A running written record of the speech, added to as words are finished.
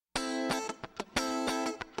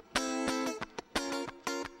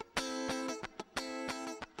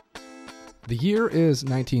The year is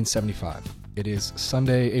 1975. It is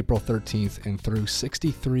Sunday, April 13th, and through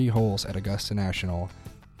 63 holes at Augusta National,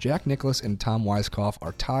 Jack Nicklaus and Tom Weiskopf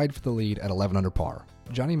are tied for the lead at 11 under par.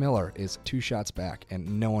 Johnny Miller is 2 shots back,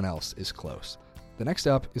 and no one else is close. The next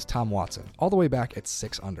up is Tom Watson, all the way back at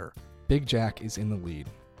 6 under. Big Jack is in the lead.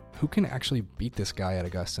 Who can actually beat this guy at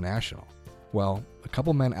Augusta National? Well, a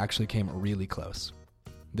couple men actually came really close.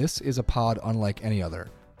 This is a pod unlike any other.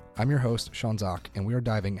 I'm your host, Sean Zock, and we are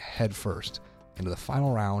diving headfirst into the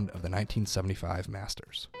final round of the 1975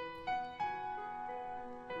 Masters.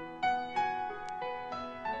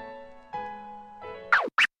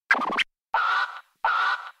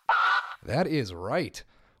 That is right.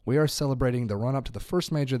 We are celebrating the run-up to the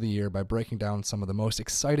first major of the year by breaking down some of the most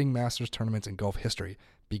exciting Masters tournaments in golf history,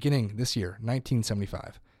 beginning this year,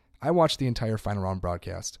 1975. I watched the entire final round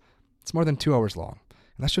broadcast. It's more than 2 hours long,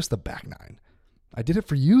 and that's just the back nine. I did it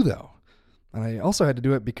for you, though. And I also had to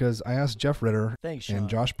do it because I asked Jeff Ritter and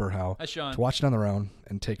Josh Burhow to watch it on their own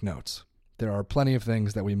and take notes. There are plenty of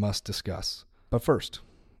things that we must discuss. But first,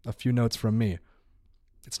 a few notes from me.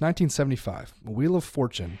 It's 1975. Wheel of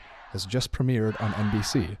Fortune has just premiered on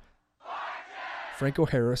NBC. Franco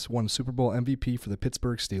Harris won Super Bowl MVP for the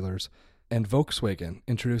Pittsburgh Steelers, and Volkswagen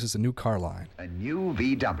introduces a new car line. A new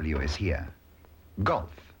VW is here. Golf,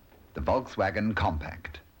 the Volkswagen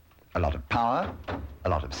Compact. A lot of power, a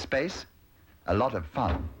lot of space, a lot of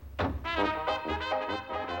fun.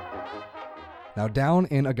 Now down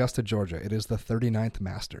in Augusta, Georgia, it is the 39th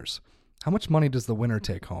Masters. How much money does the winner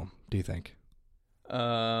take home, do you think?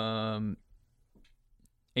 80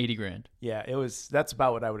 grand. Yeah, that's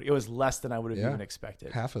about what it was less than I would have even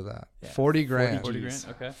expected. Half of that. Yeah. 40 grand. 40 grand,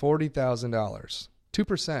 okay. $40,000.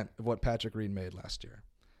 2% of what Patrick Reed made last year.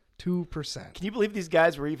 2%. Can you believe these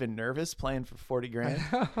guys were even nervous playing for 40 grand?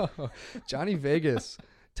 Johnny Vegas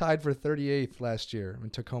tied for 38th last year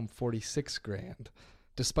and took home 46 grand,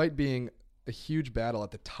 despite being a huge battle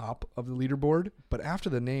at the top of the leaderboard. But after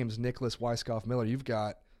the names Nicklaus, Weiskopf, Miller, you've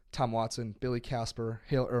got Tom Watson, Billy Casper,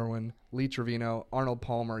 Hale Irwin, Lee Trevino, Arnold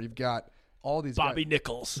Palmer. You've got all these Bobby guys.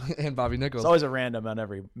 Nichols. And Bobby Nichols. It's always a random on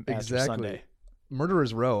every Masters Sunday.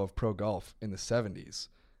 Murderer's Row of pro golf in the 70s.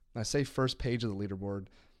 And I say first page of the leaderboard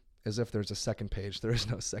as if there's a second page. There is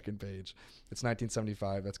no second page. It's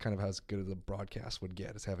 1975. That's kind of how as good as the broadcast would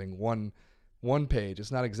get, is having one page.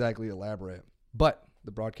 It's not exactly elaborate. But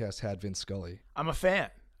the broadcast had Vince Scully. I'm a fan.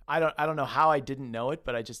 I don't know how I didn't know it,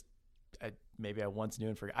 but maybe I once knew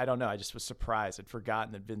and forgot. I don't know. I just was surprised. I'd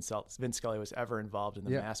forgotten that Vince Scully was ever involved in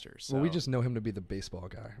the Masters. So. Well, we just know him to be the baseball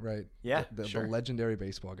guy, right? Yeah, the legendary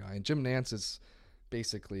baseball guy. And Jim Nantz is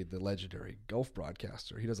basically the legendary golf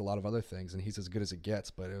broadcaster. He does a lot of other things, and he's as good as it gets.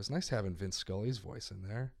 But it was nice having Vince Scully's voice in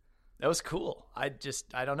there. That was cool. I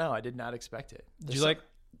don't know. I did not expect it.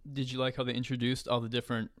 Did you like how they introduced all the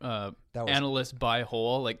different analysts by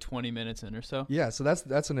hole, like 20 minutes in or so? Yeah, so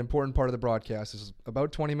that's an important part of the broadcast. Is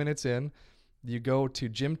about 20 minutes in, you go to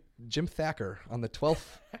Jim Thacker on the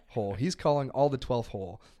 12th hole. He's calling all the 12th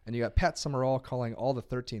hole. And you got Pat Summerall calling all the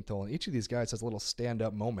 13th hole. And each of these guys has a little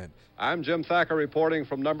stand-up moment. I'm Jim Thacker reporting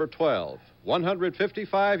from number 12,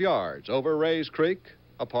 155 yards over Rays Creek,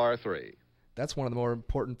 a par 3. That's one of the more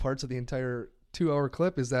important parts of the entire 2-hour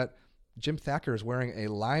clip, is that Jim Thacker is wearing a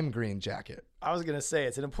lime green jacket. I was going to say,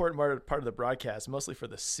 it's an important part of the broadcast, mostly for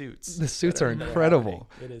the suits. The suits are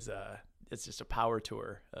incredible. It is it's just a power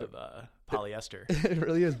tour of polyester. It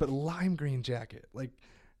really is, but lime green jacket. Like,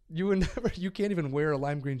 you can't even wear a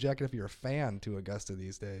lime green jacket if you're a fan to Augusta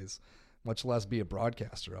these days, much less be a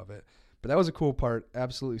broadcaster of it. But that was a cool part.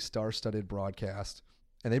 Absolutely star-studded broadcast.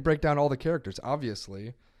 And they break down all the characters.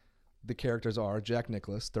 Obviously, the characters are Jack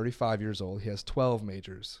Nicklaus, 35 years old. He has 12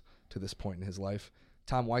 majors to this point in his life.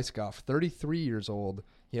 Tom Weiskopf, 33 years old.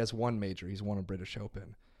 He has 1 major. He's won a British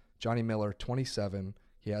Open. Johnny Miller, 27.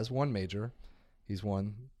 He has 1 major. He's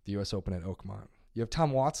won the U.S. Open at Oakmont. You have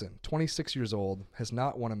Tom Watson, 26 years old, has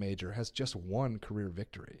not won a major, has just 1 career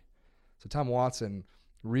victory. So Tom Watson,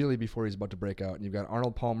 really before he's about to break out. And you've got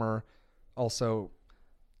Arnold Palmer also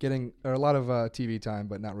getting a lot of TV time,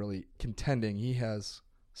 but not really contending. He has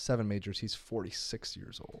 7 majors. He's 46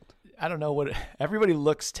 years old. I don't know everybody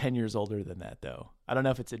looks 10 years older than that, though. I don't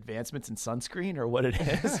know if it's advancements in sunscreen or what it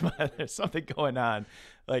is, but there's something going on.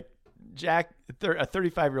 Like, Jack, a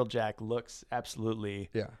 35-year-old Jack looks absolutely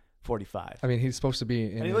 45. I mean, he's supposed to be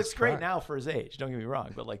in and he looks prime. great now for his age. Don't get me wrong,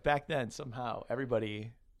 but like back then, somehow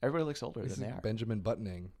everybody looks older than they are. Benjamin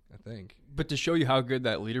Buttoning, I think. But to show you how good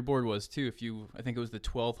that leaderboard was too, I think it was the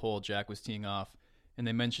 12th hole Jack was teeing off, and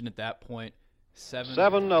they mentioned at that point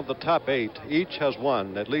 7 of the top 8 each has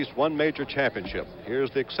won at least one major championship. Here's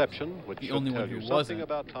the exception, which the only one who wasn't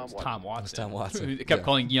about Tom Watson. Tom Watson. They kept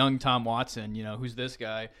calling young Tom Watson, who's this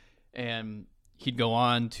guy? And he'd go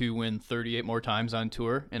on to win 38 more times on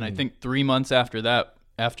tour. And I think 3 months after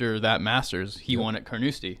that Masters, he won at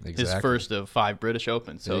Carnoustie, his first of 5 British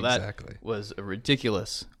Opens. So that was a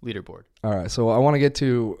ridiculous leaderboard. All right, so I want to get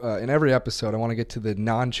to, in every episode, I want to get to the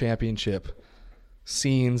non-championship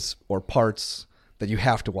scenes or parts that you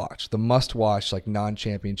have to watch, the must-watch, like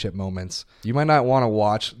non-championship moments. You might not want to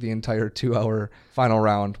watch the entire 2-hour final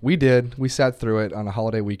round. We did. We sat through it on a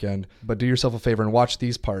holiday weekend. But do yourself a favor and watch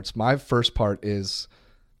these parts. My first part it's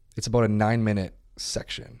about a 9-minute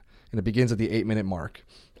section, and it begins at the 8-minute mark.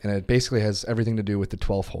 And it basically has everything to do with the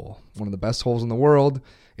 12th hole, one of the best holes in the world.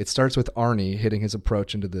 It starts with Arnie hitting his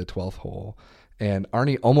approach into the 12th hole, and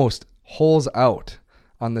Arnie almost holes out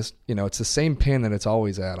on this, it's the same pin that it's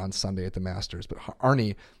always at on Sunday at the Masters. But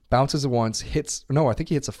Arnie bounces it once, I think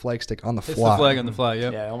he hits a flag stick on the fly. Hits the flag on the fly,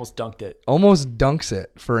 Yeah, almost dunked it. Almost dunks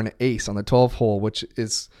it for an ace on the 12th hole, which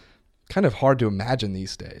is kind of hard to imagine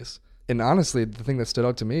these days. And honestly, the thing that stood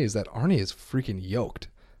out to me is that Arnie is freaking yoked.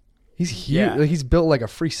 He's huge. Yeah. He's built like a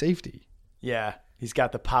free safety. Yeah. He's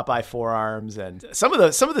got the Popeye forearms, and some of the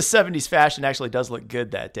 70s fashion actually does look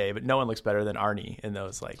good that day, but no one looks better than Arnie in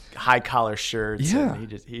those like high collar shirts. Yeah,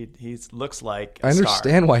 and he looks like a I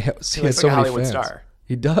understand star. why he has so like many a Hollywood fans. Star.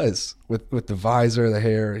 He does with the visor, the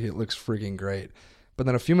hair. He looks freaking great. But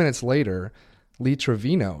then a few minutes later, Lee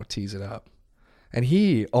Trevino tees it up, and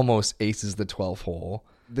he almost aces the 12th hole.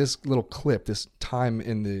 This little clip, this time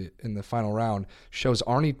in the final round, shows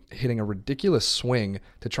Arnie hitting a ridiculous swing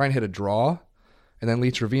to try and hit a draw. And then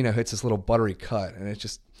Lee Trevino hits this little buttery cut. And it's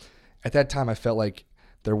just, at that time, I felt like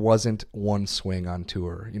there wasn't one swing on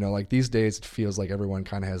tour. Like these days, it feels like everyone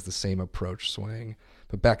kind of has the same approach swing.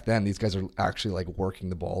 But back then, these guys are actually like working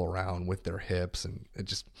the ball around with their hips. And it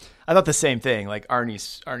just... I thought the same thing. Like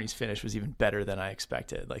Arnie's finish was even better than I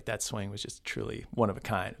expected. Like that swing was just truly one of a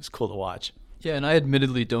kind. It was cool to watch. Yeah, and I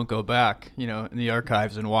admittedly don't go back, in the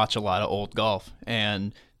archives and watch a lot of old golf.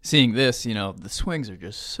 And... seeing this, the swings are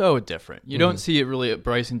just so different. You don't see it really at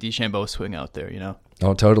Bryson DeChambeau's swing out there,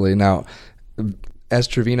 Oh, totally. Now, as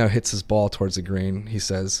Trevino hits his ball towards the green, he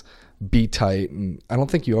says, "Be tight." And I don't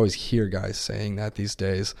think you always hear guys saying that these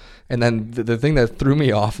days. And then the thing that threw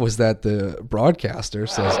me off was that the broadcaster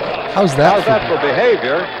says, How's that for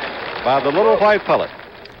behavior by the little white pellet?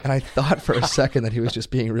 And I thought for a second that he was just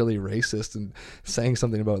being really racist and saying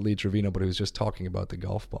something about Lee Trevino, but he was just talking about the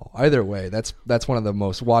golf ball. Either way, that's one of the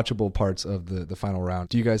most watchable parts of the final round.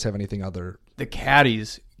 Do you guys have anything other? The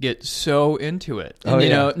caddies get so into it.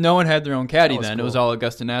 And, no one had their own caddy then. Cool. It was all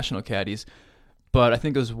Augusta National caddies. But I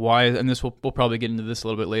think it was Wise, and we'll probably get into this a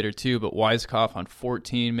little bit later too, but Weiskopf on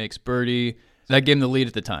 14 makes birdie. That gave him the lead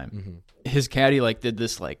at the time. Mm-hmm. His caddy did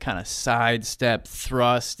this kind of sidestep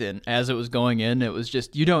thrust, and as it was going in, it was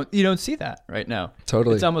just you don't see that right now.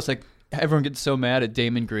 Totally, it's almost like everyone gets so mad at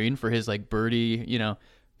Damon Green for his birdie,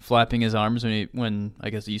 flapping his arms when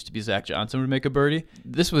I guess it used to be Zach Johnson would make a birdie.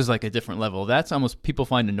 This was like a different level. That's almost people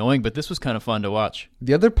find annoying, but this was kind of fun to watch.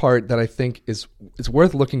 The other part that I think it's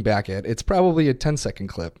worth looking back at. It's probably a 10-second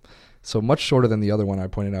clip, so much shorter than the other one I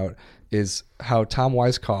pointed out. Is how Tom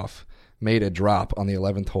Weiskopf made a drop on the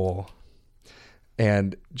 11th hole.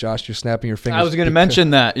 And Josh, you're snapping your fingers. I was going to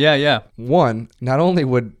mention that. Yeah. One, not only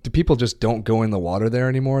do people just don't go in the water there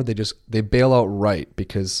anymore, they bail out right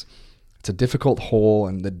because it's a difficult hole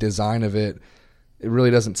and the design of it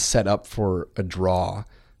really doesn't set up for a draw.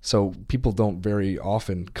 So people don't very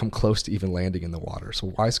often come close to even landing in the water.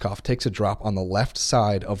 So Weiskopf takes a drop on the left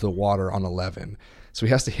side of the water on 11. So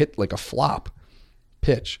he has to hit like a flop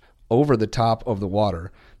pitch over the top of the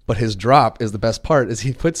water. But his drop is the best part, is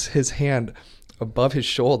he puts his hand above his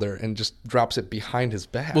shoulder and just drops it behind his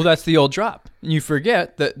back. Well, that's the old drop. And you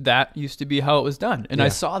forget that used to be how it was done. And I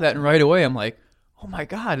saw that, and right away I'm like, oh my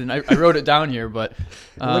God. And I wrote it down here, but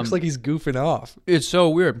it looks like he's goofing off. It's so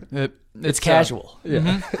weird. It's casual.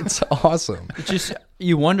 It's awesome. It's just,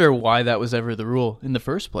 you wonder why that was ever the rule in the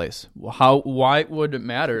first place. Why would it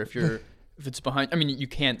matter if it's behind? I mean, you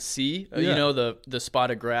can't see, the spot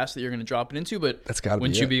of grass that you're going to drop it into, but that's gotta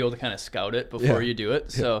wouldn't you be able to kind of scout it before you do it?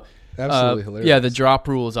 Yeah. So absolutely hilarious. Yeah, the drop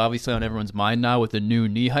rule is obviously on everyone's mind now with the new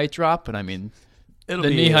knee height drop, but I mean, the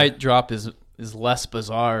knee height drop is less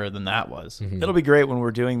bizarre than that was. Mm-hmm. It'll be great when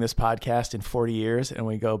we're doing this podcast in 40 years and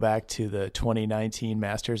we go back to the 2019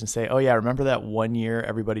 Masters and say, oh yeah, remember that 1 year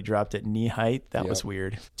everybody dropped at knee height? That was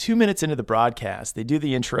weird. 2 minutes into the broadcast, they do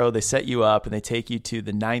the intro, they set you up, and they take you to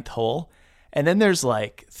the 9th hole. And then there's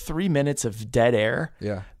like 3 minutes of dead air.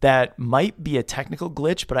 Yeah. That might be a technical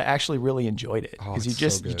glitch, but I actually really enjoyed it because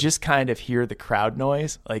you just kind of hear the crowd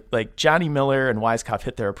noise. Like Johnny Miller and Weiskopf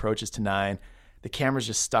hit their approaches to 9. The camera's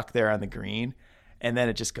just stuck there on the green, and then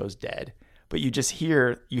it just goes dead. But you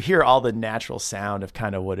hear all the natural sound of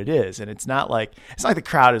kind of what it is. And it's not like the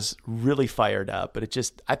crowd is really fired up, but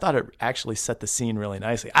I thought it actually set the scene really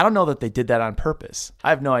nicely. I don't know that they did that on purpose. I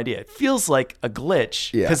have no idea. It feels like a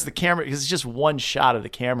glitch because because it's just one shot of the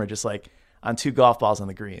camera, just like on 2 golf balls on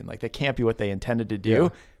the green. Like that can't be what they intended to do. Yeah.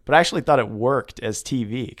 But I actually thought it worked as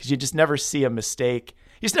TV because you just never see a mistake.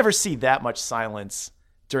 You just never see that much silence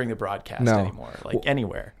during the broadcast anymore,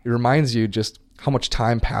 anywhere. It reminds you just how much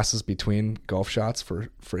time passes between golf shots for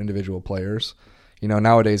individual players.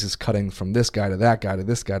 Nowadays it's cutting from this guy to that guy to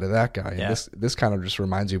this guy to that guy. And this kind of just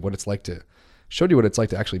reminds you of what it's like showed you what it's like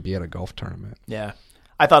to actually be at a golf tournament. Yeah.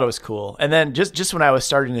 I thought it was cool. And then just when I was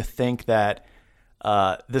starting to think that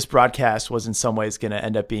this broadcast was in some ways going to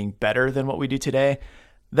end up being better than what we do today,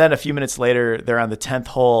 then a few minutes later, they're on the 10th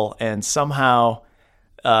hole and somehow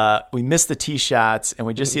we miss the tee shots and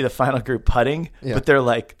we just see the final group putting, but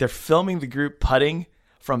they're filming the group putting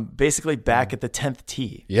from basically back at the 10th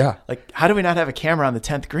tee. Yeah. Like, how do we not have a camera on the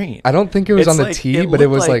 10th green? I don't think it was on the tee, but it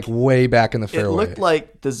was like way back in the fairway. It looked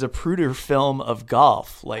like the Zapruder film of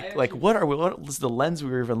golf. What was the lens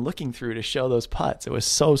we were even looking through to show those putts? It was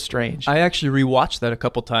so strange. I actually rewatched that a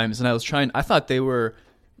couple times and I thought they were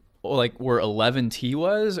like where 11 tee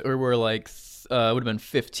was or were like would have been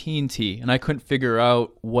 15 tee, and I couldn't figure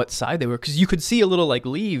out what side they were because you could see a little like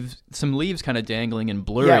some leaves kind of dangling and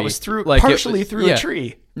blurry. Yeah, it was partially through a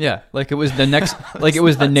tree. Yeah, like it was the next, like it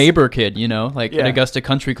was the neighbor kid, in Augusta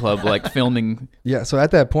Country Club, like filming. Yeah, so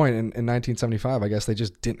at that point in 1975, I guess they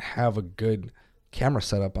just didn't have a good camera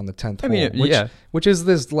setup on the 10th hole, which is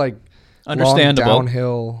this like understandable long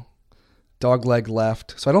downhill dog leg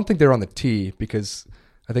left. So I don't think they're on the tee because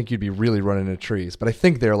I think you'd be really running into trees, but I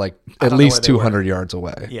think they're like at least 200 yards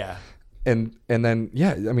away. Yeah. And then,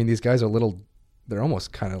 these guys are they're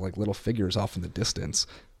almost kind of like little figures off in the distance,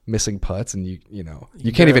 missing putts. And you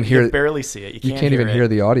can't even hear it. Barely see it. You can't even hear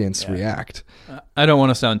the audience react. I don't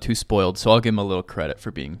want to sound too spoiled, so I'll give them a little credit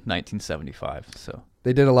for being 1975. So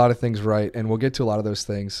they did a lot of things right. And we'll get to a lot of those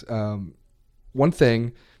things. One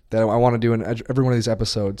thing that I want to do in every one of these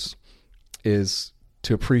episodes is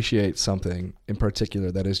to appreciate something in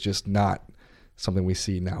particular that is just not something we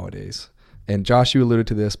see nowadays. And Josh, you alluded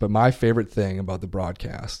to this, but my favorite thing about the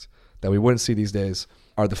broadcast that we wouldn't see these days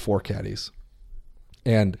are the 4 caddies.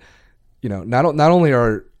 And, not only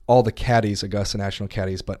are all the caddies Augusta National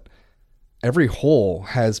caddies, but every hole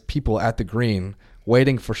has people at the green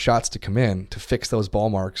waiting for shots to come in to fix those ball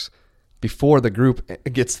marks before the group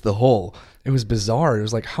gets to the hole. It was bizarre. It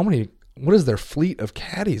was like, what does their fleet of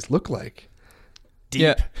caddies look like?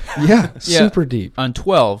 Deep. Yeah, super deep. On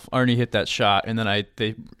 12, Arnie hit that shot, and then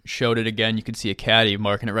they showed it again. You could see a caddy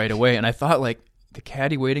marking it right away, and I thought, like, the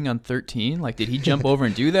caddy waiting on 13? Like, did he jump over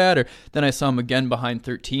and do that? Or then I saw him again behind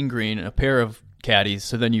 13 green, and a pair of caddies,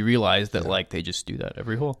 so then you realize that, they just do that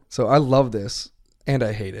every hole. So I love this, and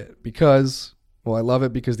I hate it, because, I love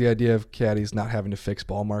it because the idea of caddies not having to fix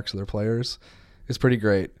ball marks of their players is pretty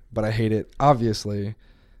great, but I hate it, obviously,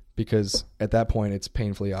 because at that point it's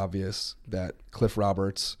painfully obvious that Cliff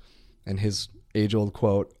Roberts and his age-old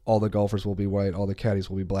quote, all the golfers will be white, all the caddies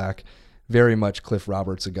will be black, very much Cliff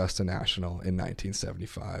Roberts' Augusta National in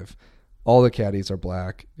 1975. All the caddies are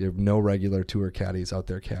black. You have no regular tour caddies out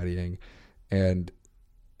there caddying. And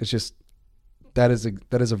it's just, that is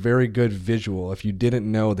a very good visual if you didn't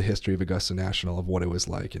know the history of Augusta National of what it was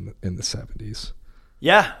like in the 70s.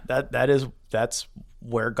 Yeah, that's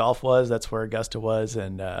where golf was. That's where Augusta was.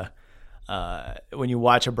 And when you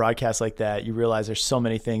watch a broadcast like that, you realize there's so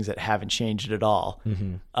many things that haven't changed at all.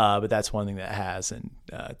 Mm-hmm. But that's one thing that has, and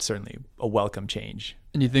it's certainly a welcome change.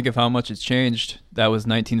 And you think of how much it's changed. That was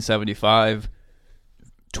 1975.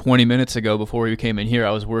 20 minutes ago, before we came in here,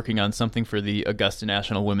 I was working on something for the Augusta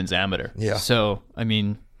National Women's Amateur. Yeah. So, I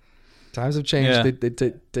mean, times have changed. Yeah.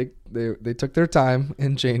 They took their time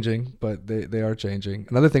in changing, but they are changing.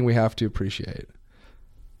 Another thing we have to appreciate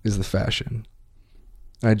is the fashion.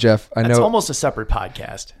 All right, Jeff, I know it's almost a separate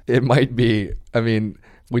podcast. It might be. I mean,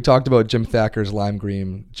 we talked about Jim Thacker's lime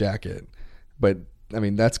green jacket, but I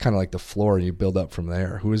mean, that's kind of like the floor, and you build up from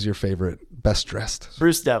there. Who is your favorite, best dressed?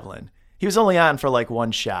 Bruce Devlin. He was only on for like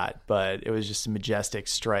one shot, but it was just a majestic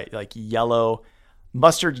stripe, like yellow,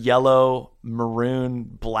 mustard yellow, maroon,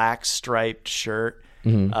 black striped shirt.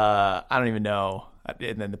 Mm-hmm. I don't even know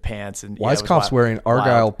and then the pants and Weiskopf's wearing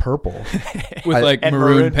Argyle purple with like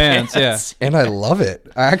maroon pants. Yeah, and I love it.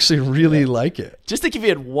 I actually really like it. Just think if he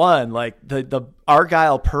had won, like the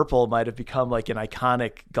Argyle purple might have become like an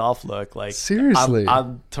iconic golf look. Like seriously,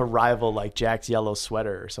 on to rival like Jack's yellow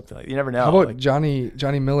sweater or something like. You never know. How about like,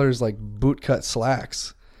 Johnny Miller's like bootcut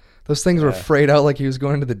slacks? Those things were frayed out like he was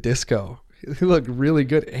going to the disco. He looked really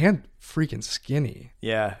good and freaking skinny.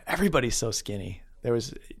 Yeah, everybody's so skinny. There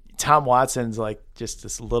was Tom Watson's like just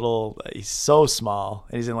this little. He's so small,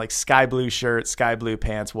 and he's in like sky blue shirt, sky blue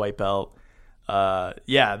pants, white belt.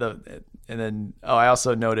 And then I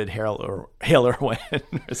also noted Hale Irwin.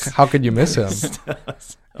 How could you miss him?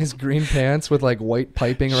 His green pants with like white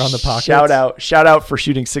piping around the pockets. Shout out for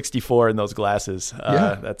shooting 64 in those glasses.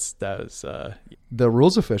 The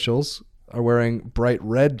rules officials are wearing bright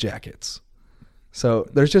red jackets. So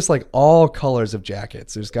there's just like all colors of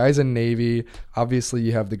jackets. There's guys in navy. Obviously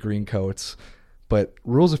you have the green coats, but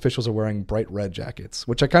rules officials are wearing bright red jackets,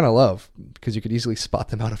 which I kind of love because you could easily spot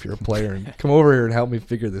them out if you're a player and come over here and help me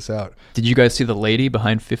figure this out. Did you guys see the lady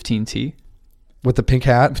behind 15T? With the pink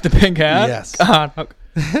hat? With the pink hat? Yes. God.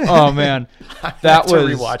 Oh man. That was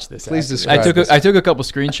rewatch this. Please describe this. I took a couple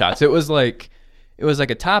screenshots. It was like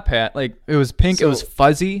a top hat. Like it was pink. So, it was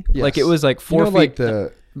fuzzy. Yes. Like it was like 4 feet. Like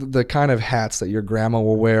the kind of hats that your grandma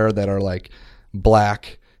will wear that are like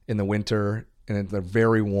black in the winter and they're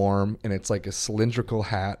very warm and it's like a cylindrical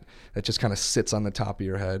hat that just kind of sits on the top of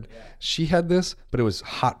your head. Yeah. She had this, but it was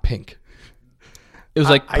hot pink. It was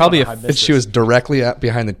like probably she was directly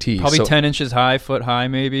behind the tee. Probably 10 inches high, foot high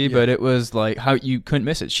maybe, but it was like how you couldn't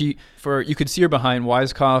miss it. You could see her behind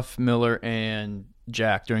Weiskopf, Miller, and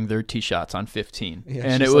Jack during their tee shots on 15. Yeah,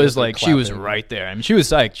 and it was like she was right there. I mean, she was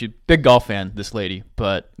psyched. She's a big golf fan, this lady,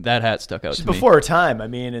 but that hat stuck out to me. Before her time. I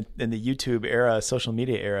mean, in the YouTube era, social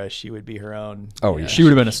media era, she would be her own. Oh, yeah. She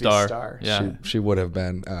would have been a star. Yeah. She would have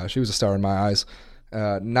been. She was a star in my eyes.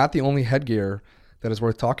 Not the only headgear that is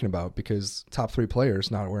worth talking about because top 3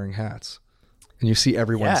 players not wearing hats. And you see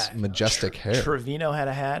everyone's majestic hair. Trevino had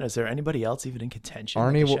a hat. Is there anybody else even in contention?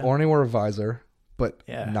 Arnie wore a visor, but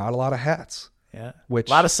not a lot of hats. Yeah, a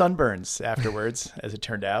lot of sunburns afterwards, as it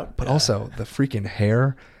turned out. But also the freaking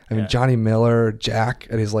hair. I mean, Johnny Miller, Jack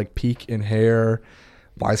at his like peak in hair.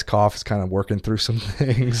 Weiskopf is kind of working through some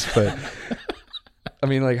things, but I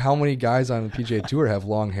mean, like how many guys on the PGA Tour have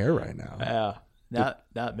long hair right now? Yeah,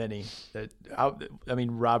 not many. I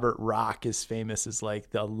mean, Robert Rock is famous as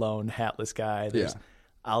like the lone hatless guy. There's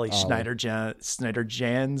Ollie Schneider-Johns.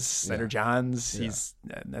 Yeah.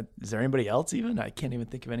 Is there anybody else even? I can't even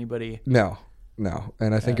think of anybody. No.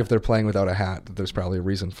 And I think if they're playing without a hat, there's probably a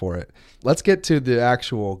reason for it. Let's get to the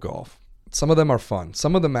actual golf. Some of them are fun.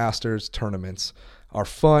 Some of the Masters tournaments are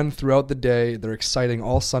fun throughout the day. They're exciting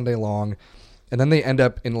all Sunday long. And then they end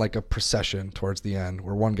up in like a procession towards the end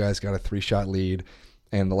where one guy's got a 3-shot lead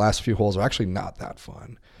and the last few holes are actually not that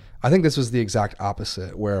fun. I think this was the exact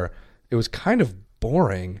opposite where it was kind of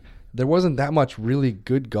boring. There wasn't that much really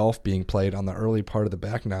good golf being played on the early part of the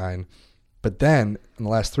back nine. But then in the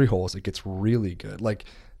last 3 holes, it gets really good. Like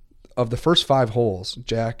of the first 5 holes,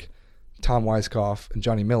 Jack, Tom Weiskopf, and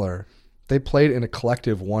Johnny Miller, they played in a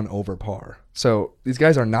collective 1 over par. So these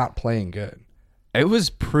guys are not playing good. It was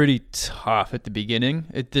pretty tough at the beginning.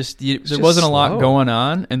 There wasn't a lot going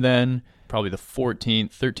on. And then probably the 13,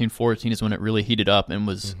 14 is when it really heated up and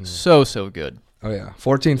was so good. Oh, yeah.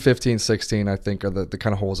 14, 15, 16, I think, are the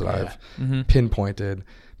kind of holes that I've pinpointed.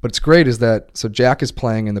 But it's great is that, so Jack is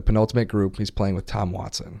playing in the penultimate group. He's playing with Tom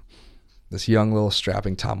Watson, this young little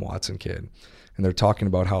strapping Tom Watson kid. And they're talking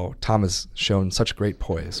about how Tom has shown such great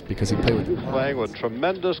poise because he playing with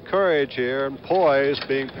tremendous courage here and poise,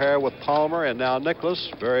 being paired with Palmer and now Nicklaus.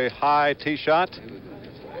 Very high tee shot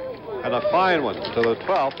and a fine one to the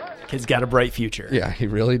 12th. Kid's got a bright future. Yeah, he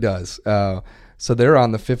really does. So they're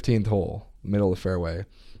on the 15th hole, middle of the fairway,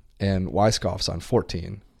 and Weiskopf's on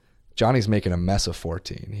 14. Johnny's making a mess of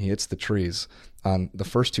 14. He hits the trees on the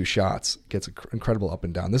first 2 shots, gets incredible up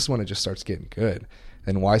and down. This is when it just starts getting good.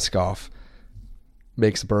 And Weiskopf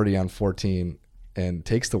makes birdie on 14 and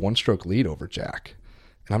takes the 1-stroke lead over Jack.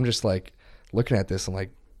 And I'm just like looking at this and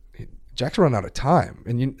like, Jack's running out of time.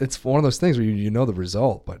 And it's one of those things where you know the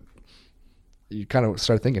result, but you kind of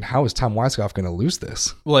start thinking, how is Tom Weiskopf going to lose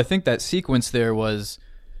this? Well, I think that sequence there was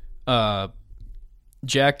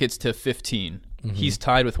Jack gets to 15. Mm-hmm. He's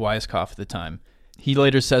tied with Weiskopf at the time. He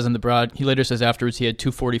later says afterwards he had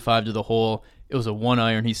 245 to the hole. It was a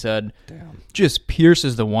 1-iron, he said. Damn. Just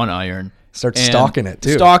pierces the 1-iron. Starts stalking it,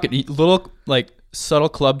 too. Little, like, subtle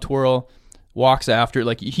club twirl, walks after.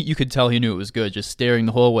 Like, you could tell he knew it was good, just staring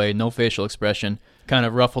the whole way, no facial expression. kind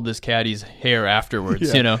of ruffled his caddy's hair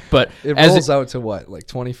afterwards, But it rolls out to what, like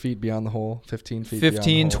 20 feet beyond the hole, 15 feet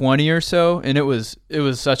 15, 20 or so, and it was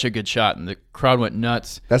such a good shot, and the crowd went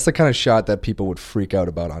nuts. That's the kind of shot that people would freak out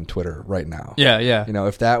about on Twitter right now. Yeah.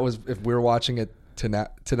 If we were watching it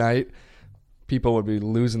tonight, people would be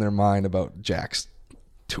losing their mind about Jack's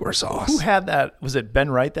tour sauce. Who had that? Was it Ben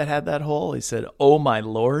Wright that had that hole? He said, "Oh my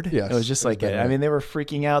Lord." Yes, it was just like, they were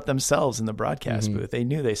freaking out themselves in the broadcast booth. They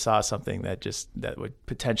knew they saw something that would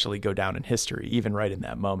potentially go down in history, even right in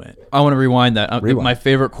that moment. I want to rewind that. My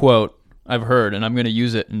favorite quote I've heard, and I'm going to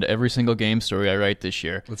use it into every single game story I write this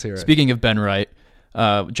year. Let's hear it. Speaking of Ben Wright,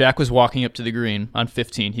 Jack was walking up to the green on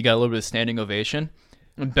 15. He got a little bit of standing ovation,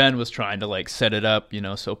 and Ben was trying to like set it up,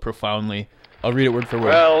 so profoundly. I'll read it word for word.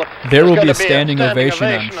 Well, there will be a standing ovation,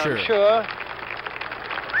 I'm sure. There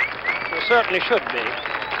certainly should be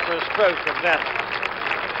for a stroke of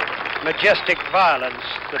that majestic violence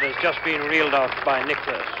that has just been reeled off by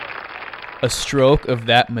Nicklaus. A stroke of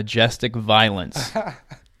that majestic violence.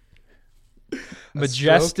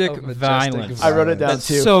 Majestic violence. I wrote it down That's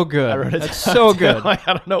too. So good. I wrote it That's down so too. good. I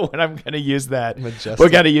don't know when I'm going to use that. Majestic. We're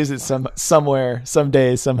going to use it somewhere,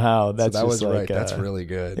 someday, somehow. That's so that just was like, right. That's really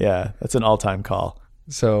good. Yeah, that's an all-time call.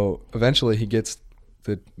 So eventually he gets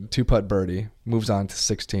the 2-putt birdie, moves on to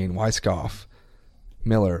 16. Weiskopf,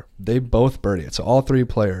 Miller, they both birdie it. So all three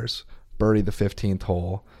players birdie the 15th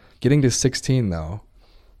hole. Getting to 16 though,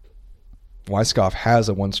 Weiskopf has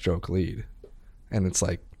a 1-stroke lead, and it's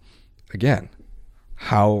like, again,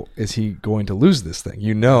 how is he going to lose this thing?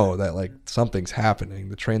 That like something's happening.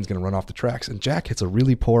 The train's going to run off the tracks. And Jack hits a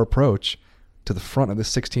really poor approach to the front of the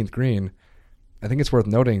 16th green. I think it's worth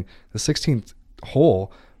noting the 16th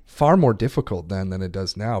hole, far more difficult then than it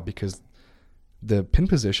does now, because the pin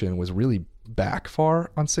position was really back far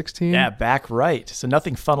on 16. Yeah, back right. So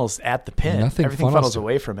nothing funnels at the pin. Everything funnels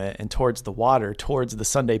away from it and towards the water, towards the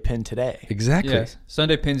Sunday pin today. Exactly. Yes.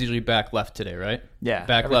 Sunday pin's usually back left today, right? Yeah.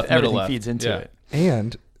 Back left, middle left. Everything feeds into it.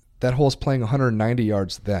 And that hole's playing 190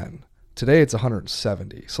 yards then. Today it's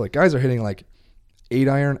 170. So like guys are hitting like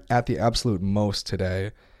 8-iron at the absolute most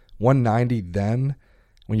today. 190 then,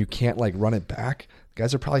 when you can't like run it back.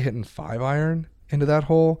 Guys are probably hitting 5-iron into that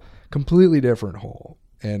hole. Completely different hole.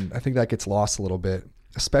 And I think that gets lost a little bit,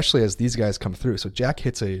 especially as these guys come through. So Jack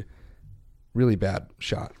hits a really bad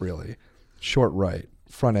shot, really. Short right,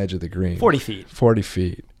 front edge of the green. 40 feet. 40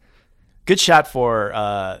 feet. Good shot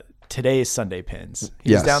for today's Sunday pins.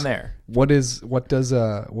 He's down there. What does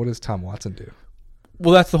Tom Watson do?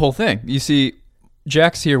 Well, that's the whole thing. You see,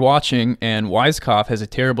 Jack's here watching, and Weiskopf has a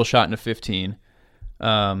terrible shot into 15.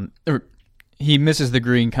 He misses the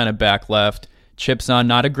green kind of back left, chips on,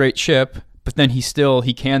 not a great chip, but then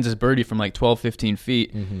he cans his birdie from like 12, 15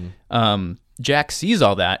 feet. Mm-hmm. Jack sees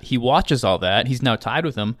all that. He watches all that. He's now tied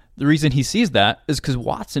with him. The reason he sees that is because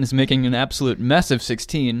Watson is making an absolute mess of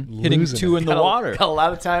 16, hitting 2 in the water. Got a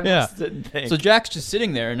lot of time Yeah. to sit and think. So Jack's just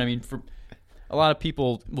sitting there, and I mean, for a lot of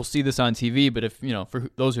people will see this on TV, but if for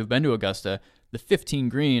those who've been to Augusta, the 15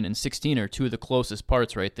 green and 16 are two of the closest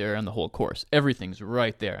parts right there on the whole course. Everything's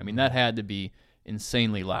right there. I mean, that had to be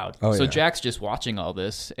insanely loud. So Jack's just watching all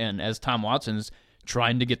this, and as Tom Watson's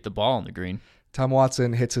trying to get the ball on the green. Tom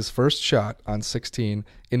Watson hits his first shot on 16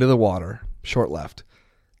 into the water, short left.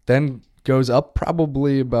 Then goes up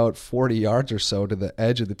probably about 40 yards or so to the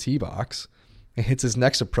edge of the tee box and hits his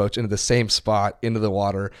next approach into the same spot into the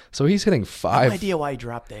water. So he's hitting 5. No idea why he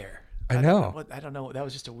dropped there. I know. I don't know. That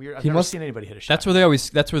was just a weird. I've never seen anybody hit a shot.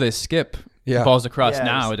 That's where they skip balls across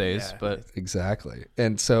nowadays. But exactly.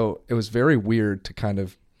 And so it was very weird to kind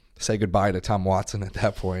of say goodbye to Tom Watson at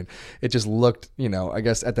that point. It just looked, I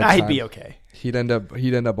guess at that time he'd be okay. He'd end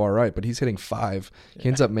up all right, but he's hitting 5. He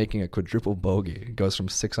ends up making a quadruple bogey. He goes from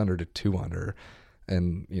 6 under to 2 under,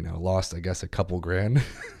 and lost, I guess, a couple grand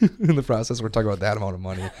in the process. We're talking about that amount of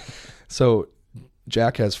money. So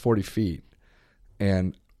Jack has 40 feet,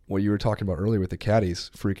 and what you were talking about earlier with the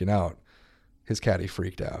caddies freaking out, his caddy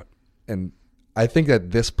freaked out. And I think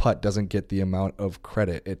that this putt doesn't get the amount of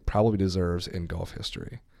credit it probably deserves in golf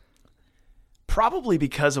history. Probably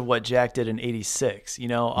because of what Jack did in '86.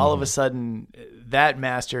 All of a sudden, that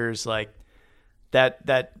Masters, like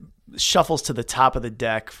that shuffles to the top of the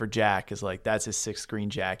deck for Jack is like, that's his 6th green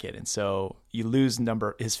jacket. And so you lose his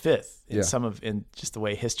 5th in just the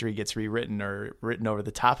way history gets rewritten or written over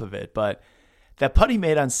the top of it. But that putt he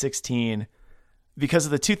made on 16, because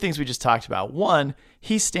of the two things we just talked about. One,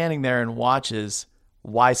 he's standing there and watches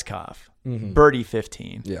Weiskopf birdie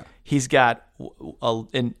 15. Yeah. He's got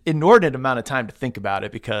an inordinate amount of time to think about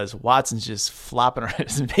it because Watson's just flopping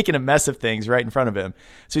around and making a mess of things right in front of him.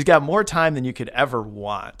 So he's got more time than you could ever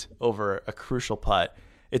want over a crucial putt.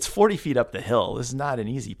 it's 40 feet up the hill. This is not an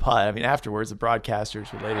easy putt. I mean, afterwards, the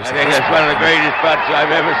broadcasters would later say, I think that's one of the greatest putts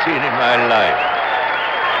I've ever seen in my life.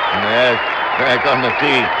 And there's back on the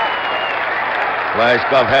tee.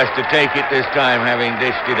 Weiskopf has to take it this time, having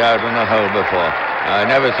dished it out on the hole before. I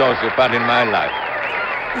never saw such a putt in my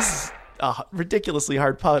life. This is a ridiculously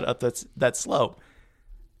hard putt up that slope.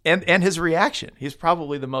 And his reaction. He's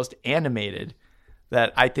probably the most animated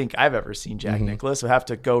that I think I've ever seen Jack Nicklaus. We'll have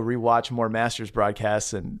to go rewatch more Masters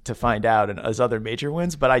broadcasts and to find out, and his other major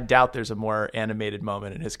wins. But I doubt there's a more animated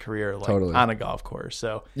moment in his career on a golf course.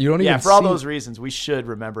 So you don't even for all those reasons, we should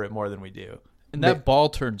remember it more than we do. And that ball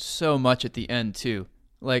turned so much at the end too.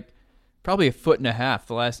 Like probably a foot and a half,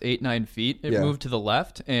 the last 8-9 feet. It moved to the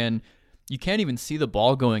left, and you can't even see the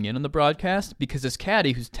ball going in on the broadcast because this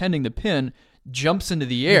caddy who's tending the pin jumps into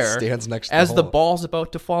the air stands next to as the ball's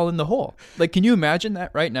about to fall in the hole. Like, can you imagine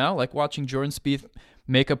that right now? Like watching Jordan Spieth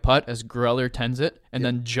make a putt as Greller tends it and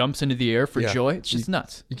then jumps into the air for joy. It's just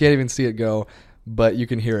nuts. You can't even see it go, but you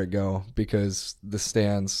can hear it go because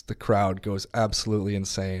the crowd goes absolutely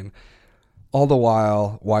insane. All the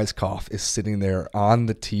while, Weiskopf is sitting there on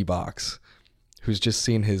the tee box, who's just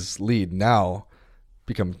seen his lead now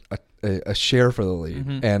become a share for the lead.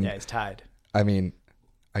 Mm-hmm. And he's tied. I mean,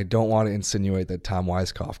 I don't want to insinuate that Tom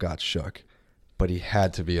Weiskopf got shook, but he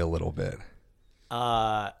had to be a little bit.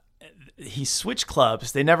 He switched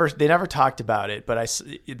clubs. They never talked about it, but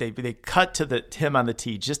they cut to him on the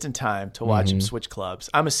tee just in time to watch him switch clubs.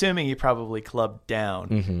 I'm assuming he probably clubbed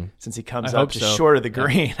down since he comes up just short of the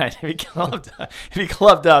green. If he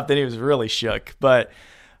clubbed up, then he was really shook. But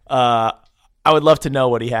I would love to know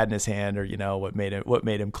what he had in his hand, or what made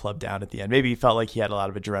him club down at the end. Maybe he felt like he had a lot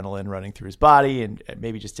of adrenaline running through his body, and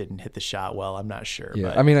maybe just didn't hit the shot well. I'm not sure. Yeah,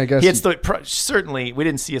 but I mean, I guess he hits certainly we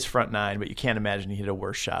didn't see his front nine, but you can't imagine he hit a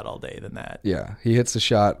worse shot all day than that. Yeah, he hits the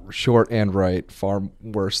shot short and right, far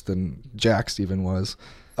worse than Jack's even was.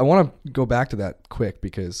 I want to go back to that quick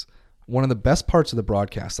because one of the best parts of the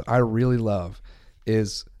broadcast that I really love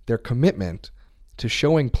is their commitment to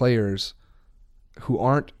showing players who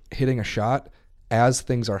aren't hitting a shot as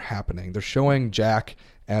things are happening. They're showing Jack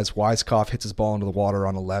as Weiskopf hits his ball into the water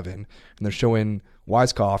on 11, and they're showing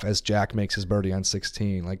Weiskopf as Jack makes his birdie on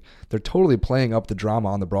 16. Like, they're totally playing up the drama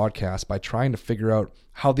on the broadcast by trying to figure out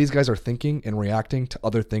how these guys are thinking and reacting to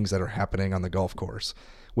other things that are happening on the golf course,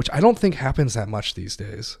 which I don't think happens that much these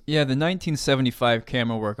days. Yeah, the 1975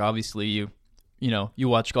 camera work, obviously, you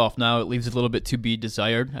watch golf now, it leaves a little bit to be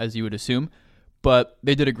desired, as you would assume. But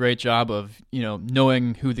they did a great job of,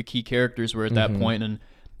 knowing who the key characters were at that point. And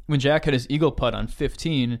when Jack had his eagle putt on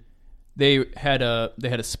 15, they had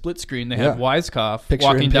a split screen. They had Weiskopf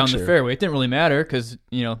walking down the fairway. It didn't really matter because,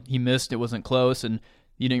 he missed. It wasn't close, and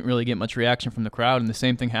you didn't really get much reaction from the crowd. And the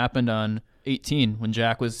same thing happened on 18 when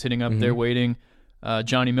Jack was sitting up there waiting.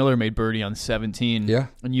 Johnny Miller made birdie on 17. Yeah.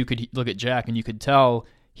 And you could look at Jack, and you could tell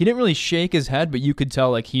he didn't really shake his head, but you could tell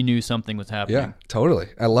like he knew something was happening. Yeah, totally.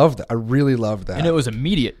 I love that. I really love that. And it was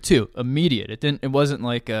immediate too. Immediate. It wasn't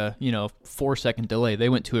like a 4-second delay. They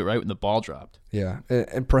went to it right when the ball dropped. Yeah,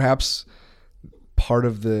 and perhaps part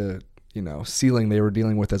of the ceiling they were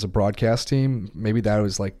dealing with as a broadcast team, maybe that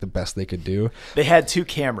was like the best they could do. They had 2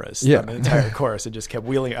 cameras on the entire course and just kept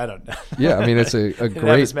wheeling. I don't know. Yeah, I mean, it's a great.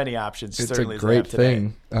 Have as many options. It's certainly a great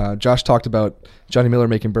thing. Josh talked about Johnny Miller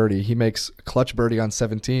making birdie. He makes a clutch birdie on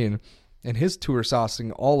 17, and his tour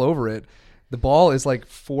saucing all over it. The ball is like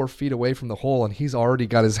 4 feet away from the hole, and he's already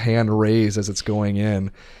got his hand raised as it's going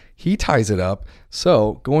in. He ties it up.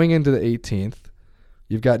 So going into the 18th,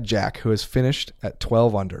 you've got Jack, who has finished at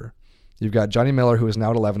 12 under. You've got Johnny Miller, who is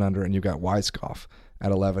now at 11 under, and you've got Weiskopf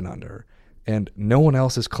at 11 under. And no one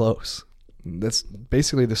else is close. That's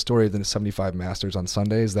basically the story of the 75 Masters on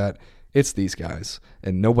Sundays, that it's these guys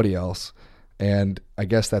and nobody else. And I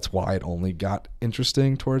guess that's why it only got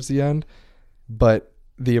interesting towards the end. But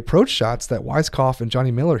the approach shots that Weiskopf and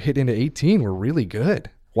Johnny Miller hit into 18 were really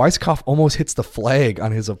good. Weiskopf almost hits the flag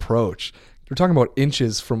on his approach. We're talking about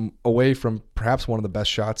inches away from perhaps one of the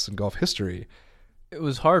best shots in golf history. It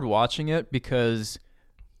was hard watching it because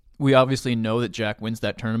we obviously know that Jack wins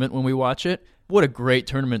that tournament when we watch it. What a great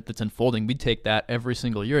tournament that's unfolding. We'd take that every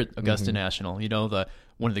single year at Augusta National.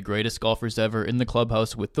 One of the greatest golfers ever in the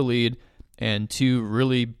clubhouse with the lead, and 2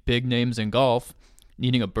 really big names in golf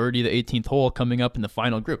needing a birdie the 18th hole coming up in the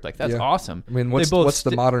final group. Like, that's awesome. I mean, what's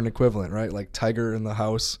the modern equivalent, right? Like Tiger in the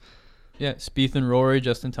house. Yeah, Spieth and Rory,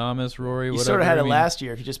 Justin Thomas, Rory, whatever. You sort of had it last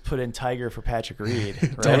year if you just put in Tiger for Patrick Reed,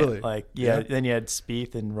 right? Totally. Then you had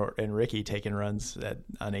Spieth and Ricky taking runs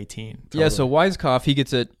on 18. Totally. Yeah, so Weiskopf, he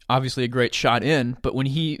gets obviously a great shot in, but when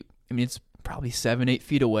it's probably 7-8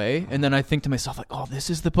 feet away, and then I think to myself like, oh, this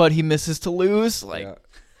is the putt he misses to lose. Like,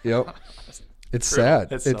 yep, it's sad.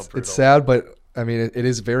 It's sad, but I mean, it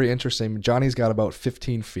is very interesting. Johnny's got about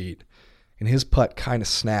 15 feet, and his putt kind of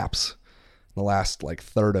snaps in the last like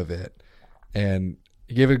third of it, and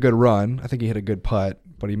he gave it a good run. I think he hit a good putt,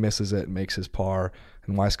 but he misses it and makes his par.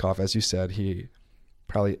 And Weiskopf, as you said, he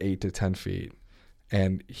probably 8 to 10 feet,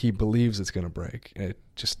 and he believes it's going to break, and it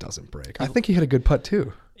just doesn't break. I think he hit a good putt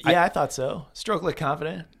too. Yeah, I thought so. Stroke looked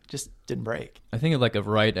confident, just didn't break. I think of like a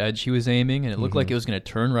right edge he was aiming, and it looked like it was going to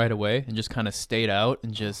turn right away, and just kind of stayed out,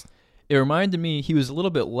 and just it reminded me he was a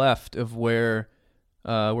little bit left of where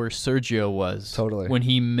Sergio was when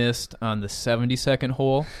he missed on the 72nd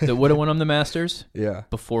hole that would have won him the Masters. Yeah,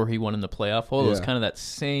 before he won in the playoff hole, it was kind of that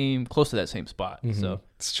same, close to that same spot. So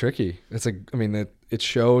it's tricky. It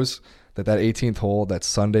shows that 18th hole, that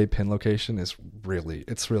Sunday pin location is really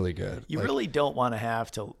good. You really don't want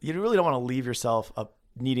to leave yourself up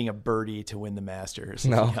needing a birdie to win the Masters.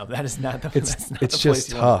 No, that is not the. It's just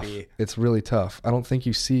tough. It's really tough. I don't think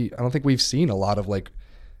we've seen a lot of like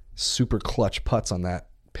super clutch putts on that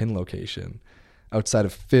pin location outside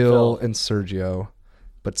of Phil and Sergio,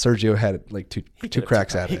 but Sergio had like two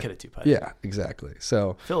cracks at it. He could have two putted. Yeah, exactly.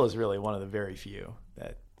 So Phil is really one of the very few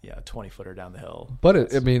that 20-footer down the hill. But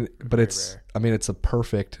it's a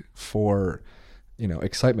perfect for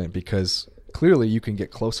excitement, because clearly you can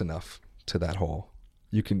get close enough to that hole.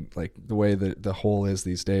 You can, like the way that the hole is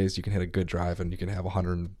these days, you can hit a good drive and you can have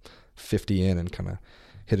 150 in and kind of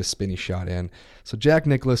hit a spinny shot in. So Jack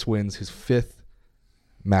Nicklaus wins his 5th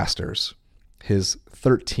Masters, his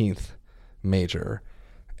 13th major.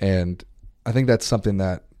 And I think that's something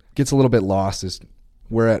that gets a little bit lost, is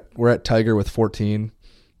we're at Tiger with 14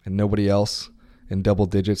 and nobody else in double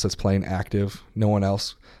digits that's playing active. No one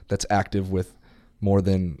else that's active with more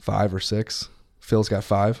than 5 or 6. Phil's got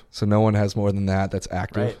 5, so no one has more than that's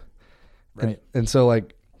active. Right. And so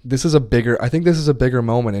like this is a bigger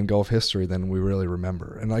moment in golf history than we really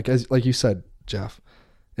remember. And like you said, Jeff,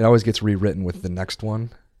 it always gets rewritten with the next one.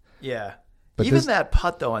 Yeah. But even that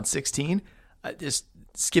putt though on 16, just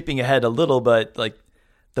skipping ahead a little, but like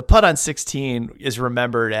the putt on 16 is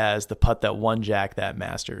remembered as the putt that won Jack that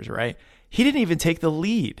Masters, right? He didn't even take the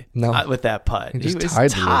lead with that putt. He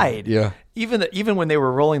was tied. Yeah. Even when they were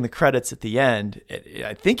rolling the credits at the end,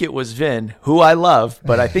 I think it was Vin, who I love,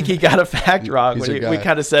 but I think he got a fact wrong when we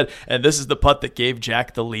kind of said, and this is the putt that gave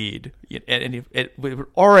Jack the lead. And we were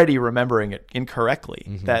already remembering it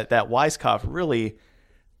incorrectly, that Weiskopf really,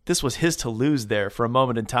 this was his to lose there for a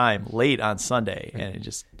moment in time late on Sunday, and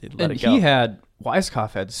it let it go.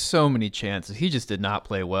 Weiskopf had so many chances. He just did not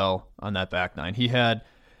play well on that back nine. He had...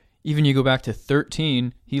 Even you go back to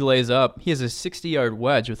 13, he lays up. He has a 60-yard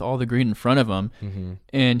wedge with all the green in front of him,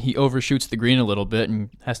 and he overshoots the green a little bit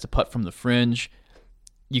and has to putt from the fringe.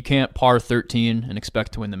 You can't par 13 and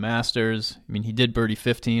expect to win the Masters. I mean, he did birdie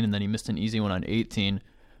 15, and then he missed an easy one on 18.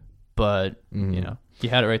 But, he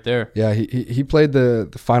had it right there. Yeah, he played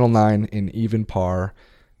the final 9 in even par.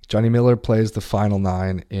 Johnny Miller plays the final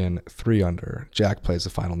 9 in 3 under. Jack plays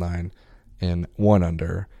the final 9 in 1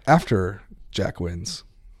 under. After Jack wins,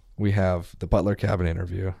 we have the Butler Cabin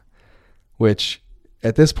interview, which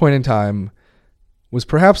at this point in time was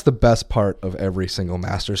perhaps the best part of every single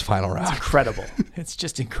Masters final round. It's incredible. It's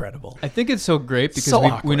just incredible. I think it's so great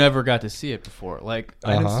because we never got to see it before. Like,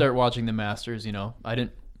 I didn't start watching the Masters, I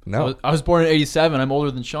didn't. No. I was born in '87. I'm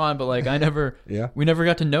older than Sean, but like we never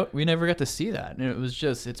got to see that. And it was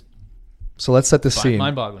just, so let's set the scene.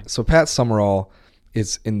 Mind-boggling. So Pat Summerall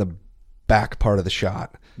is in the back part of the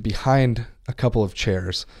shot, behind a couple of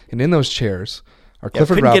chairs, and in those chairs are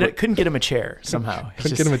Clifford Roberts. Couldn't get him a chair somehow.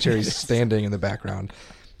 Couldn't get him a chair. He's standing in the background.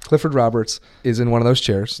 Clifford Roberts is in one of those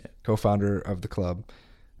chairs, co-founder of the club,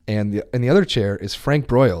 and in the other chair is Frank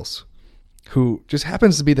Broyles, who just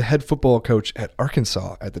happens to be the head football coach at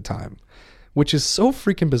Arkansas at the time, which is so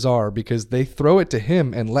freaking bizarre because they throw it to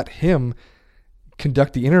him and let him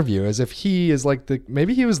conduct the interview as if he is like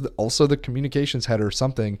maybe he was also the communications head or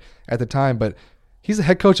something at the time, but he's the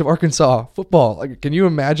head coach of Arkansas football. Like, can you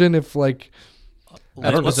imagine if let's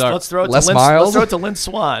throw it to Lynn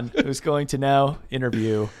Swan, who's going to now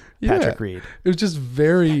interview Patrick Reed. It was just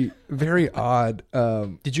very, very odd.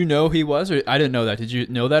 Did you know he was, or I didn't know that? Did you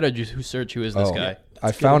know that, or did you search who is this guy?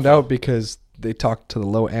 I found out because they talked to the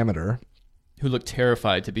low amateur, who looked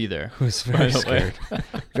terrified to be there. Who was very scared.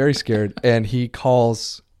 Very scared. And he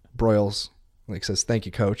calls Broyles, says, "Thank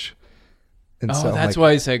you, coach." And that's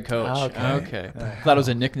why he said coach. Okay. I thought it was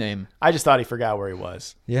a nickname. I just thought he forgot where he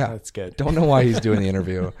was. Yeah. That's good. Don't know why he's doing the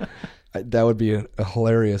interview. That would be a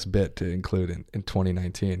hilarious bit to include in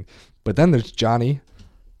 2019. But then there's Johnny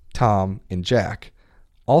Tom, and Jack,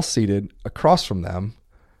 all seated across from them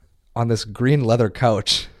on this green leather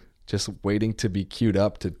couch, just waiting to be queued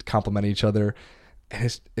up to compliment each other.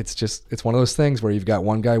 And it's one of those things where you've got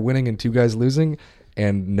one guy winning and two guys losing,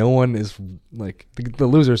 and no one is like, the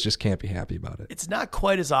losers just can't be happy about it. It's not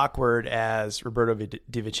quite as awkward as Roberto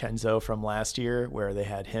Di Vincenzo from last year, where they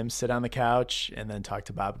had him sit on the couch and then talk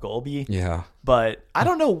to Bob Golby. Yeah. But I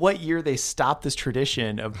don't know what year they stopped this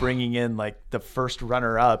tradition of bringing in like the first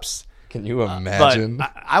runner-ups. Can you imagine?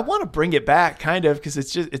 But I want to bring it back, kind of, because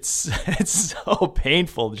it's so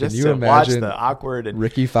painful just you to watch imagine the awkward and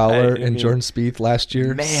Ricky Fowler and Jordan Spieth last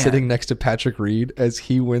year sitting next to Patrick Reed as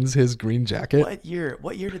he wins his green jacket.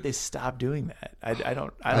 What year did they stop doing that? I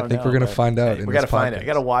don't I think know, we're gonna find out. We got to find it. I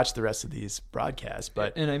got to watch the rest of these broadcasts.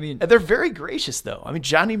 But and I mean, they're very gracious, though. I mean,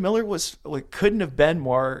 Johnny Miller couldn't have been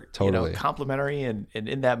more complimentary and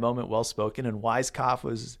in that moment well spoken, and Weiskopf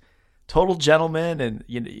was total gentleman, and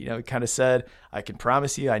he kind of said, "I can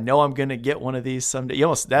promise you, I know I'm going to get one of these someday."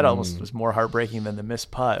 Almost was more heartbreaking than the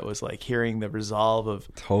missed putt. It was like hearing the resolve of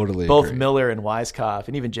both agree. Miller and Weiskopf,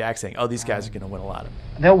 and even Jack saying, "Oh, these guys are going to win a lot of them.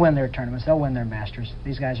 They'll win their tournaments. They'll win their Masters.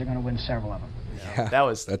 These guys are going to win several of them." Yeah, that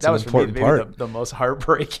was for me maybe the most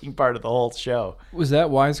heartbreaking part of the whole show. Was that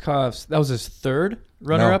Weiskopf's? That was his third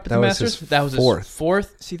runner-up at the Masters. That was his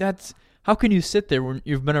fourth. See, that's. How can you sit there when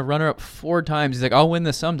you've been a runner-up 4 times? He's like, I'll win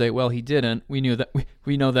this someday. Well, he didn't. We knew that.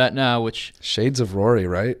 We know that now. Which shades of Rory,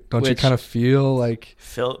 right? Don't you kind of feel like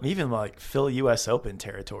Phil U.S. Open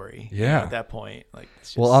territory? Yeah. At that point, like. It's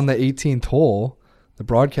just... Well, on the 18th hole, the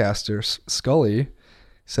broadcaster Scully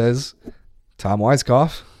says, "Tom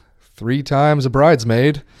Weiskopf, 3 times a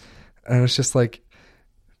bridesmaid," and it's just like,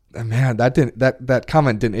 man, that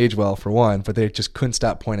comment didn't age well for one, but they just couldn't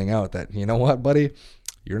stop pointing out that, you know what, buddy.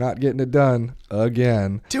 You're not getting it done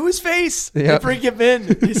again. To his face. Yep. They bring him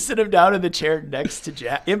in. You sit him down in the chair next to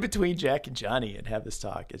Jack, in between Jack and Johnny, and have this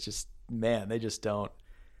talk. It's just, man, they don't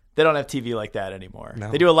have TV like that anymore.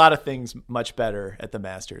 No. They do a lot of things much better at the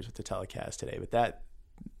Masters with the telecast today, but that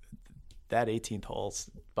 18th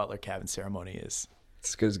hole's Butler Cabin ceremony is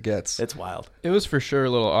as good as it gets. It's wild. It was for sure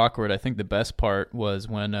a little awkward. I think the best part was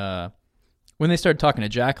when they started talking to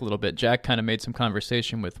Jack a little bit. Jack kind of made some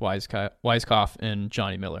conversation with Weiskopf and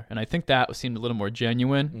Johnny Miller, and I think that seemed a little more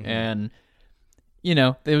genuine. Mm-hmm. And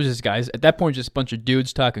it was just guys at that point, just a bunch of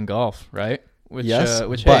dudes talking golf, right? Which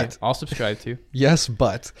hey, I'll subscribe to. Yes,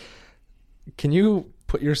 but can you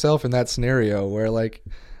put yourself in that scenario where, like,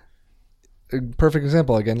 a perfect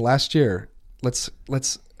example again, last year, let's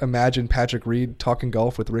imagine Patrick Reed talking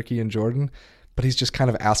golf with Ricky and Jordan, but he's just kind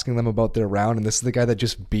of asking them about their round, and this is the guy that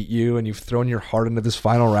just beat you, and you've thrown your heart into this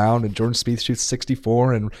final round, and Jordan Spieth shoots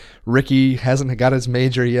 64, and Ricky hasn't got his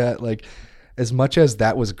major yet. Like, as much as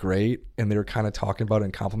that was great, and they were kind of talking about it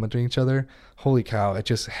and complimenting each other, holy cow, it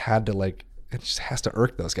just has to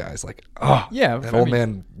irk those guys. Like, oh, yeah, that old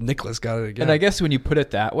man Nicklaus got it again. And I guess when you put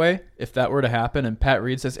it that way, if that were to happen, and Pat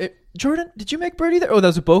Reed says, "Hey, Jordan, did you make birdie there? Oh, that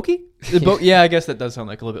was a bogey?" Yeah, I guess that does sound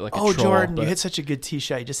like a little bit like a troll. Oh, Jordan, you hit such a good tee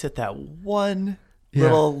shot. You just hit that one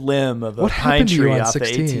little limb of a pine tree off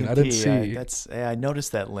 16? The 18th I didn't see. I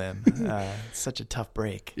noticed that limb. It's such a tough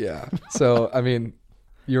break. Yeah. So, I mean,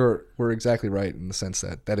 we're exactly right in the sense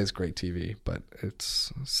that is great TV, but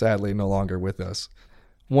it's sadly no longer with us.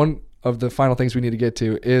 One of the final things we need to get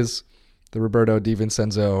to is the Roberto Di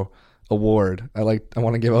Vincenzo award. I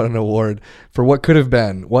want to give out an award for what could have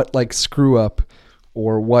been, what like screw up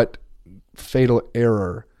or what fatal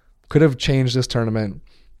error could have changed this tournament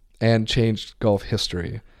and changed golf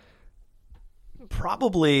history.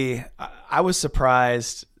 Probably, I was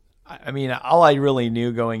surprised. I mean, all I really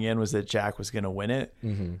knew going in was that Jack was going to win it.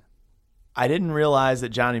 Mm-hmm. I didn't realize that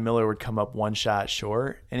Johnny Miller would come up one shot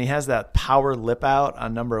short, and he has that power lip out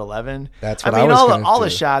on number 11. That's what I was going to do. All the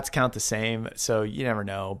shots count the same, so you never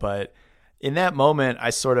know. But in that moment,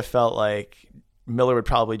 I sort of felt like Miller would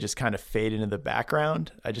probably just kind of fade into the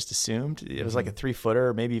background. I just assumed it was like a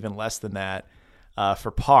 3-footer, maybe even less than that,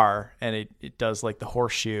 for par, and it does like the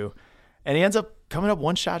horseshoe, and he ends up coming up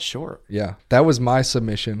one shot short. Yeah, that was my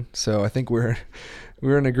submission. So I think we're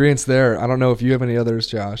in agreement there. I don't know if you have any others,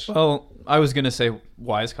 Josh. Well, I was going to say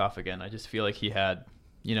Weiskopf again. I just feel like he had,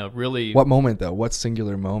 really. What moment though? What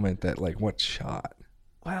singular moment that what shot?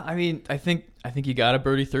 Well, I mean, I think he got a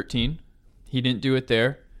birdie 13. He didn't do it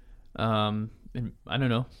there. And I don't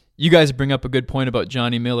know. You guys bring up a good point about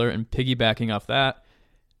Johnny Miller and piggybacking off that.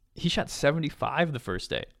 He shot 75 the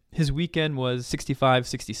first day. His weekend was 65,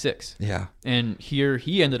 66. Yeah. And here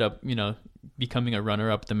he ended up, becoming a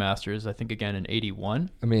runner-up at the Masters, I think, again in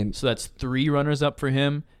 81. I mean, so that's 3 runners-up for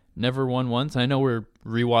him. Never won once. I know we're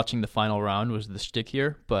rewatching the final round was the shtick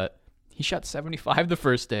here, but he shot 75 the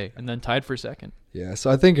first day and then tied for second. Yeah,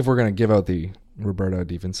 so I think if we're going to give out the Roberto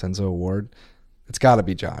DiVincenzo Award, it's got to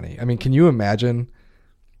be Johnny. I mean, can you imagine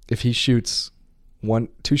if he shoots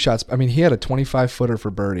 2 shots? I mean, he had a 25-footer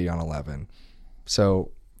for birdie on 11.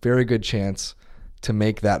 So very good chance to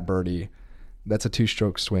make that birdie. That's a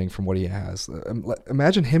 2-stroke swing from what he has.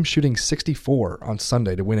 Imagine him shooting 64 on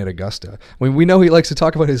Sunday to win at Augusta. I mean, we know he likes to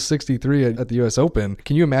talk about his 63 at the U.S. Open.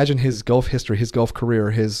 Can you imagine his golf history, his golf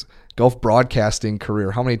career, his golf broadcasting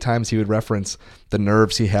career, how many times he would reference the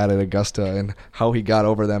nerves he had at Augusta and how he got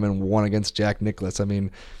over them and won against Jack Nicklaus? I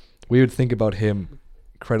mean, we would think about him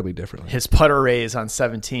incredibly differently. His putter raise on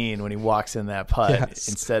 17 when he walks in that putt, yes.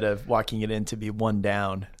 instead of walking it in to be 1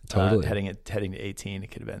 down, totally heading to 18,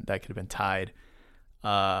 could have been tied.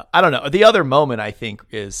 I don't know. The other moment I think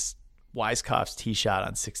is Weiskopf's tee shot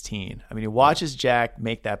on 16. I mean, he watches Jack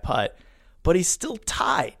make that putt, but he's still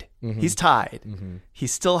tied. Mm-hmm. He's tied. Mm-hmm. He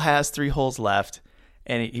still has 3 holes left,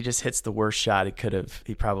 and he just hits the worst shot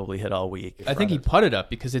he probably hit all week. I think he putted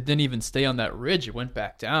up because it didn't even stay on that ridge. It went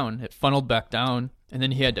back down. It funneled back down, and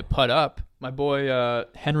then he had to putt up. My boy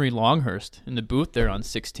Henry Longhurst in the booth there on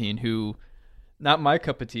 16, who, not my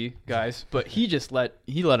cup of tea, guys, but he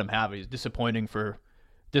let him have it. He's disappointing for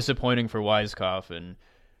Weiskopf, and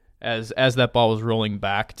as that ball was rolling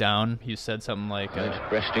back down, he said something like,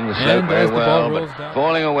 breasting the slope very well, but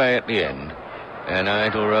falling away at the end. And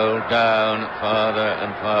it'll roll down farther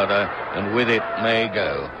and farther, and with it may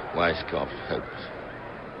go Weiskopf hopes.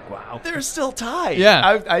 Wow, they're still tied.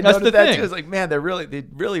 Yeah, I noticed that too. It's like, man, they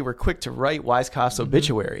really were quick to write Weiskopf's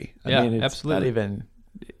obituary. I mean, it's absolutely. Not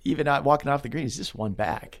even not walking off the green. He's just 1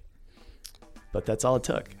 back. But that's all it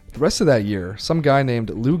took. The rest of that year, some guy named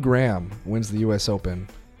Lou Graham wins the U.S. Open,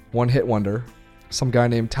 1-hit wonder. Some guy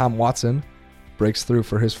named Tom Watson breaks through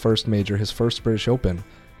for his first major, his first British Open,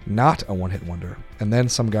 not a 1-hit wonder. And then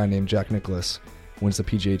some guy named Jack Nicklaus wins the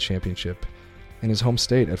PGA Championship in his home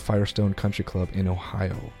state at Firestone Country Club in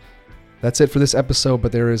Ohio. That's it for this episode,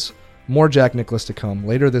 but there is more Jack Nicklaus to come.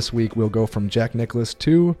 Later this week, we'll go from Jack Nicklaus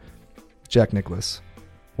to Jack Nicklaus.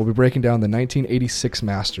 We'll be breaking down the 1986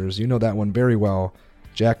 Masters. You know that one very well.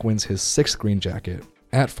 Jack wins his 6th green jacket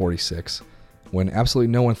at 46 when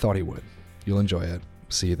absolutely no one thought he would. You'll enjoy it.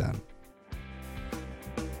 See you then.